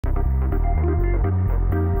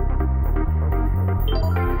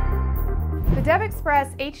The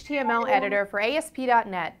DevExpress HTML editor for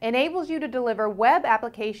ASP.NET enables you to deliver web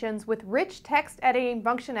applications with rich text editing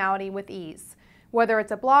functionality with ease. Whether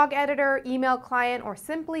it's a blog editor, email client, or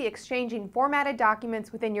simply exchanging formatted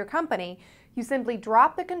documents within your company, you simply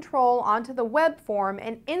drop the control onto the web form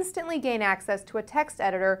and instantly gain access to a text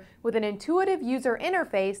editor with an intuitive user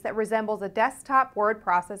interface that resembles a desktop word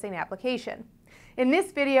processing application. In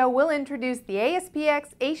this video, we'll introduce the aspx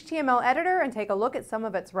HTML editor and take a look at some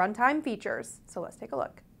of its runtime features. So let's take a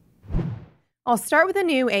look. I'll start with a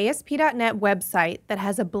new ASP.NET website that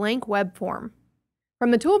has a blank web form.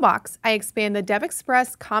 From the toolbox, I expand the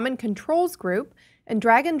DevExpress Common Controls group and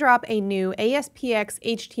drag and drop a new aspx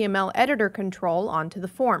HTML editor control onto the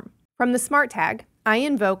form. From the Smart tag, I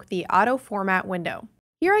invoke the Auto Format window.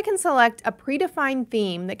 Here I can select a predefined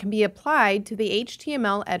theme that can be applied to the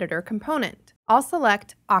HTML editor component. I'll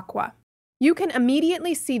select Aqua. You can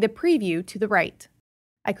immediately see the preview to the right.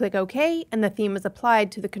 I click OK and the theme is applied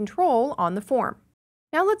to the control on the form.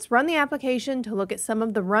 Now let's run the application to look at some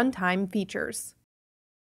of the runtime features.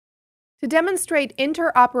 To demonstrate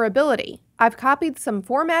interoperability, I've copied some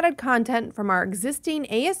formatted content from our existing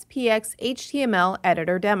aspx HTML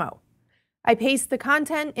editor demo. I paste the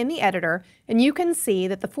content in the editor, and you can see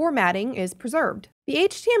that the formatting is preserved. The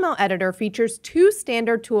HTML editor features two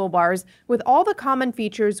standard toolbars with all the common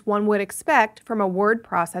features one would expect from a word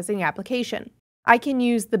processing application. I can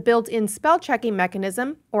use the built-in spell checking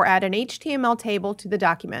mechanism or add an HTML table to the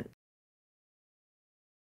document.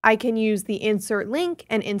 I can use the Insert Link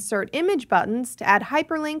and Insert Image buttons to add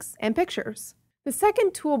hyperlinks and pictures. The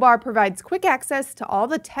second toolbar provides quick access to all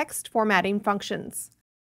the text formatting functions.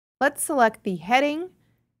 Let's select the heading,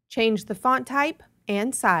 change the font type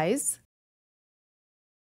and size,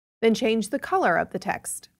 then change the color of the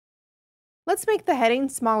text. Let's make the heading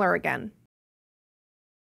smaller again.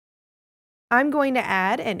 I'm going to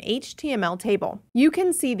add an HTML table. You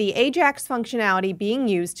can see the AJAX functionality being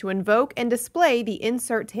used to invoke and display the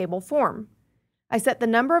Insert Table form. I set the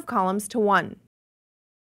number of columns to 1.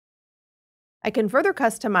 I can further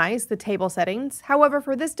customize the table settings, however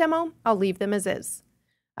for this demo, I'll leave them as is.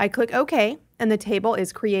 I click OK and the table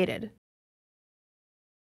is created.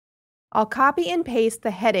 I'll copy and paste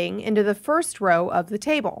the heading into the first row of the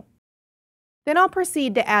table. Then I'll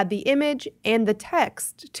proceed to add the image and the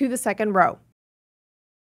text to the second row.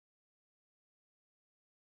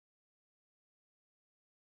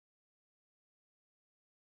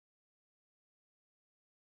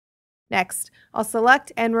 Next, I'll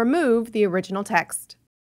select and remove the original text.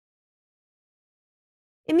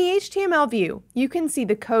 In the HTML view, you can see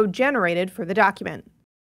the code generated for the document.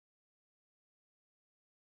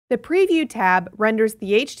 The Preview tab renders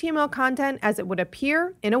the HTML content as it would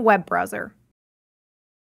appear in a web browser.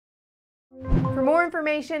 For more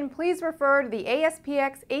information, please refer to the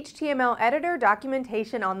aspx HTML editor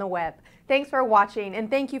documentation on the web. Thanks for watching, and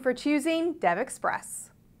thank you for choosing DevExpress.